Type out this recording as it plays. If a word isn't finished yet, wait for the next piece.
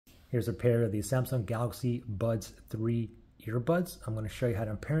Here's a pair of the Samsung Galaxy Buds 3 earbuds. I'm going to show you how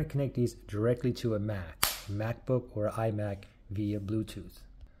to parent connect these directly to a Mac, MacBook or iMac via Bluetooth.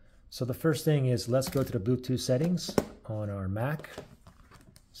 So the first thing is, let's go to the Bluetooth settings on our Mac.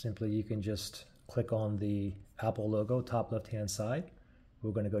 Simply you can just click on the Apple logo, top left hand side.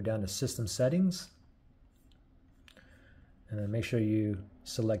 We're going to go down to System Settings, and then make sure you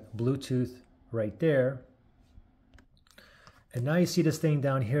select Bluetooth right there. And now you see this thing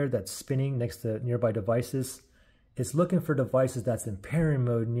down here that's spinning next to nearby devices. It's looking for devices that's in pairing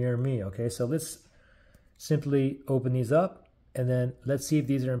mode near me. Okay, so let's simply open these up, and then let's see if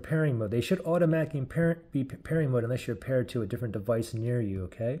these are in pairing mode. They should automatically be pairing mode unless you're paired to a different device near you.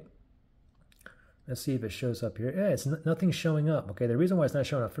 Okay, let's see if it shows up here. Yeah, it's nothing's showing up. Okay, the reason why it's not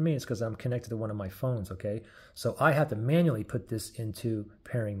showing up for me is because I'm connected to one of my phones. Okay, so I have to manually put this into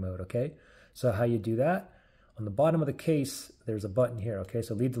pairing mode. Okay, so how you do that? On the bottom of the case, there's a button here. Okay,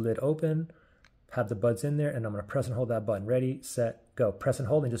 so leave the lid open, have the buds in there, and I'm going to press and hold that button. Ready, set, go. Press and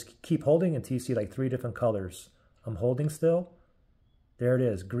hold, and just keep holding until you see like 3 different colors. I'm holding still. There it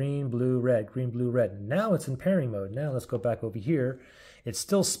is, green, blue, red, green, blue, red. Now it's in pairing mode. Now let's go back over here. It's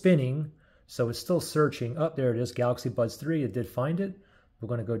still spinning, so it's still searching. Oh, there it is, Galaxy Buds 3. It did find it. We're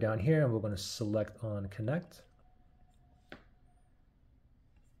going to go down here and we're going to select on connect.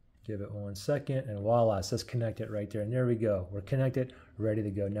 Give it 1 second, and voila, it says connected right there. And there we go. We're connected, ready to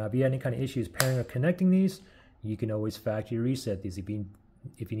go. Now, if you have any kind of issues pairing or connecting these, you can always factory reset these. If you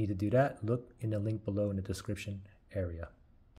need to do that, look in the link below in the description area.